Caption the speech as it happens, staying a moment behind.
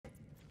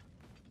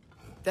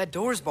That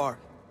door's barred.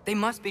 They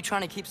must be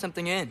trying to keep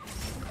something in.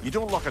 You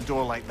don't lock a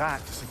door like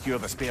that to secure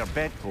the spare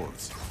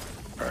bedclothes.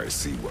 I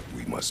see what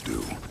we must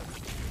do.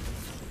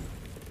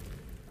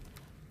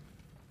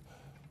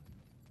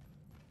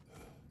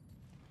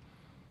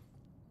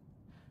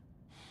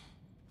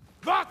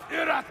 Wat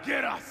erat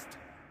gerast?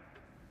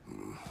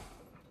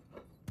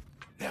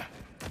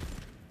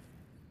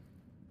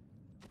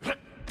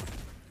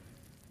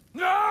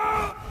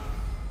 No!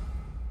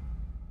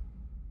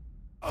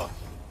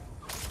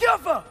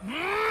 Stuffer!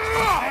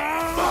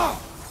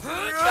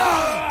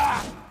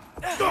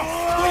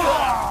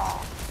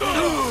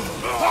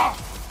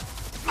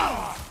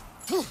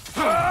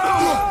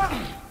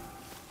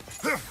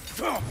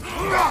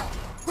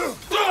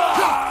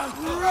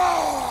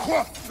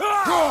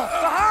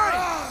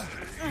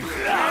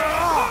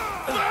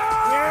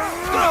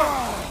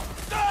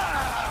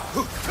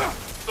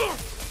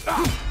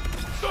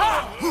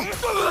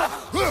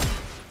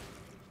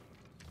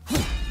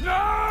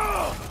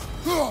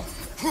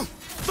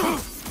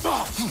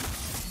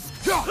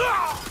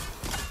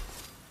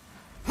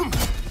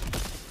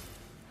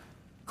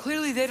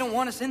 Clearly they don't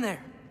want us in there.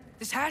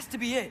 This has to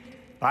be it.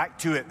 Back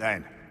to it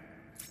then.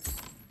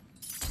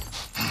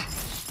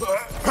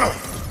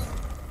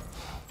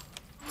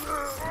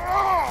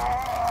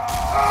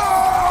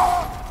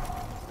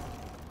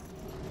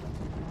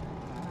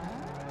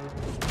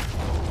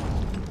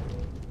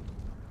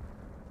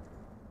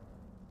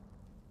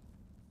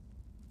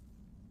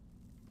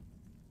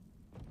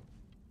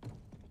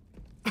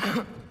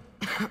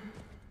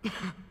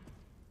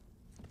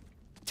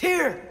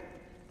 Tyr!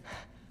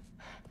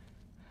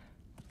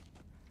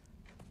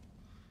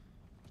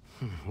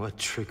 What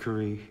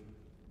trickery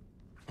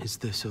is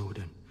this,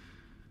 Odin?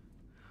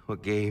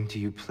 What game do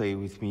you play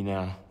with me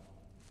now?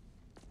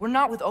 We're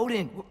not with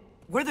Odin.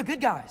 We're the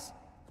good guys.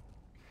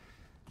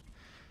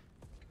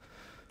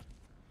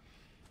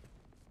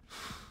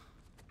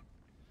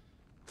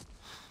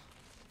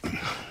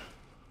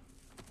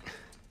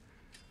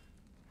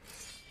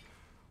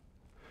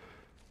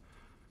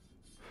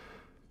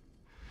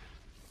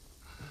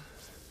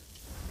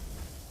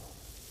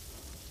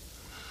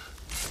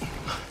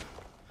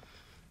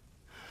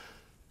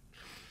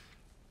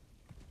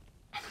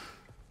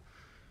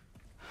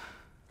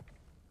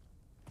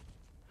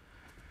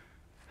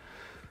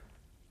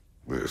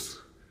 This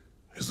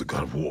is the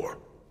god of war.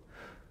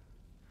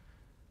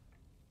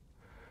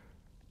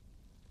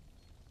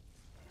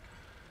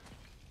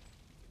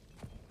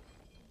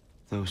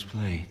 Those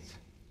blades.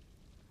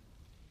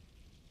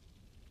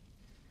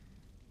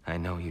 I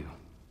know you.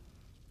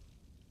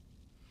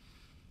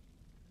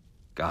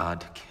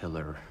 God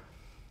Killer.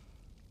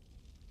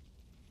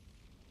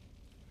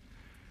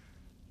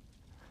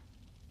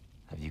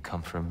 Have you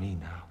come for me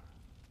now?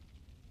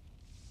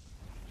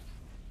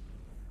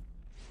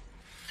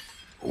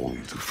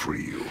 Only to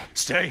free you.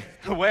 Stay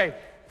away.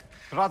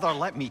 Brother,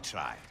 let me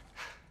try.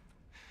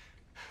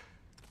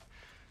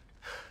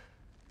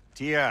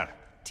 Tyr.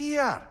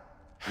 Tyr.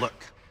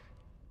 Look,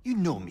 you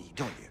know me,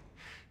 don't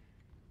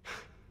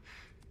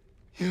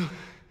you?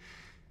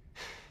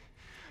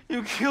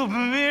 You killed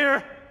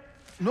Mimir!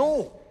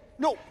 No.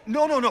 No.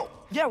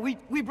 Yeah, we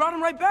brought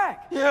him right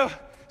back. Yeah,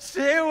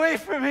 stay away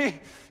from me,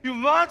 you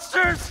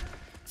monsters!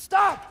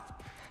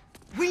 Stop!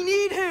 We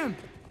need him!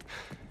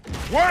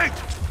 Wait!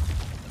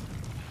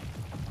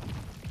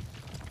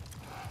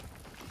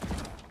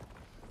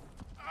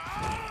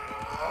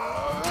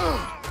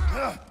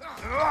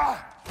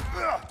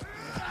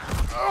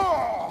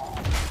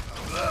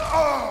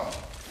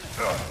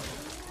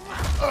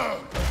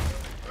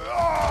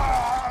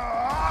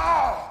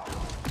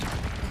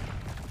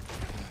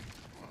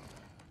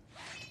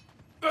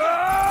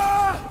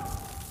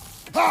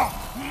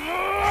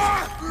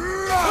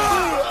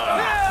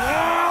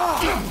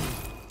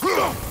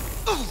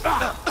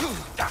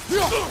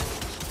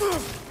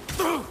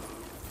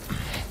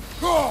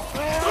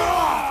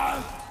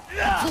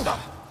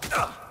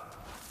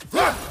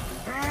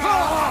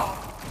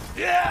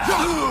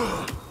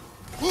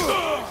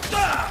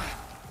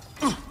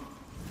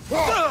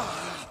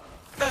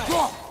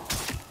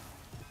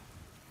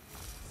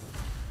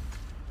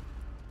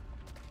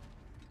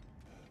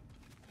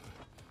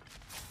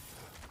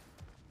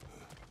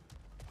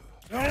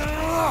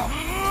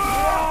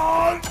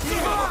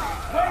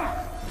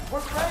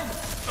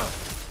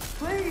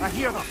 Please! I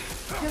hear them.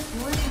 Just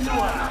listen to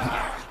us.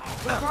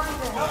 We're trying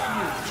to help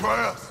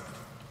Atreus!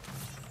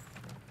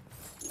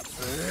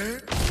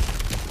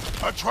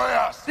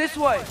 Atreus! you. This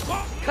way!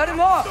 Cut him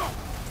off!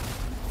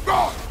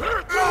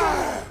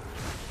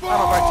 I'm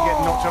about to get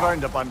knocked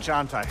around a bunch,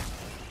 aren't I?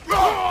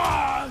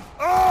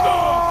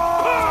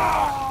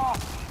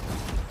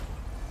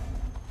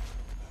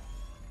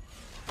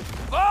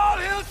 Oh,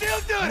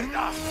 he'll do it!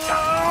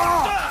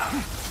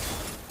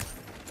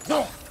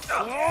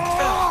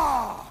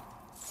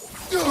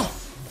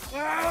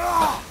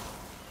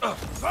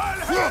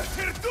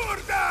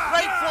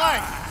 Right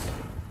flank!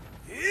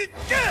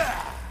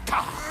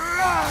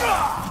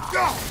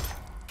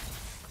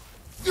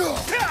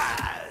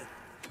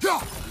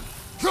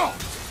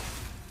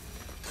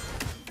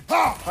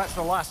 That's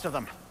the last of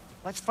them.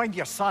 Let's find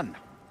your son.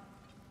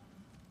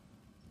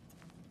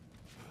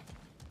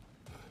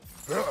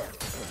 Dear,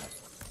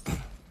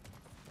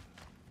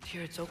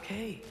 it's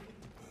okay.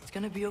 It's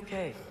gonna be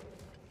okay.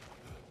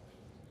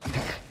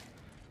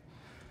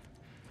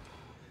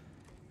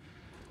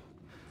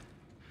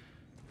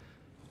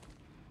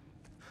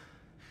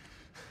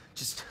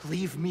 Just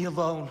leave me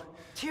alone.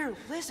 Tyr,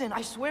 listen,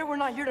 I swear we're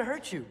not here to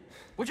hurt you.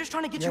 We're just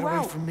trying to get Get you away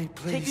out. from me,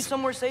 please. Take you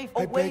somewhere safe,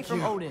 I away beg from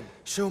you. Odin.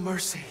 Show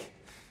mercy.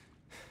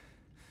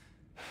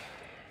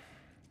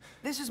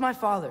 This is my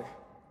father.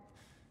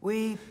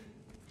 We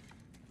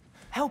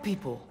help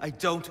people. I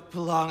don't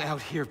belong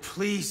out here,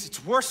 please.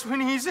 It's worse when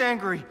he's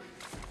angry.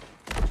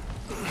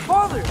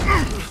 Father!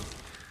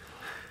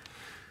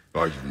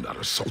 Are you not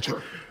a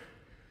soldier?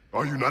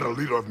 Are you not a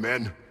leader of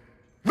men?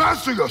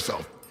 Master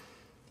yourself!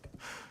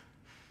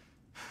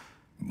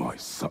 My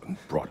son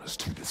brought us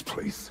to this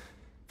place.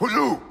 For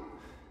you!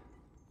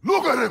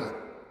 Look at him!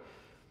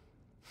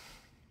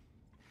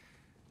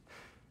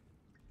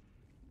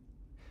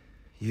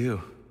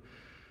 You.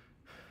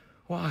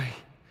 Why?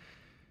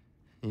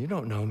 You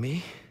don't know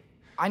me.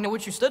 I know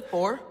what you stood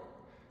for.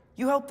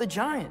 You helped the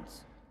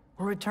giants.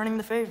 We're returning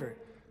the favor.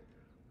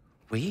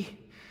 We?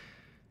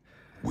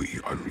 We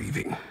are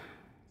leaving.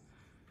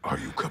 Are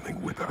you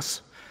coming with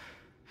us?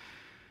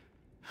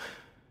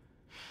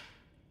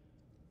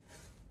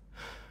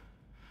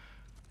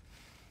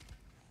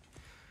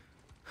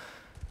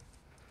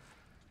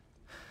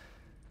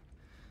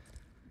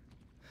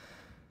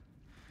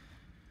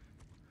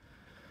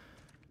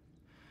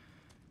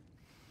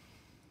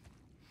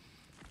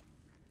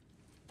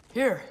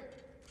 Here.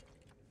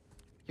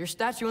 Your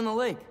statue in the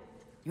lake.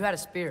 You had a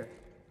spear.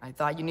 I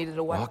thought you needed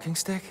a weapon. Walking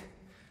stick?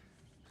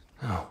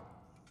 No.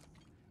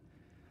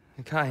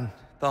 A kind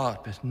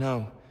thought, but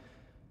no.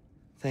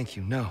 Thank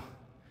you, no.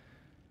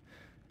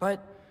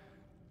 But...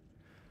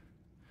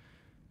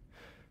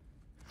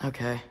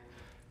 okay.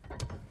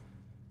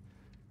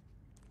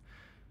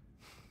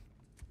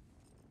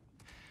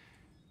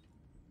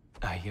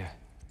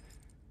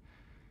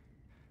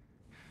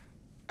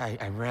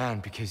 I ran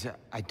because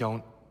I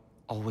don't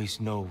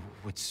always know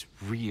what's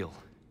real.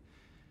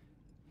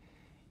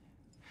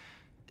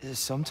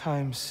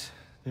 Sometimes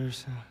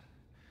there's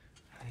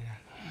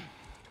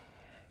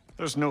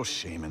There's no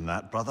shame in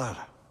that, brother.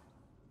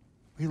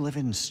 We live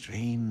in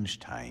strange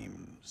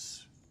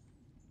times.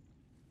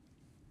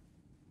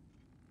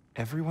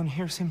 Everyone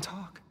hears him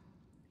talk.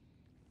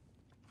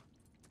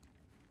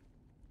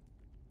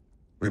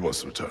 We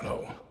must return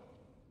home.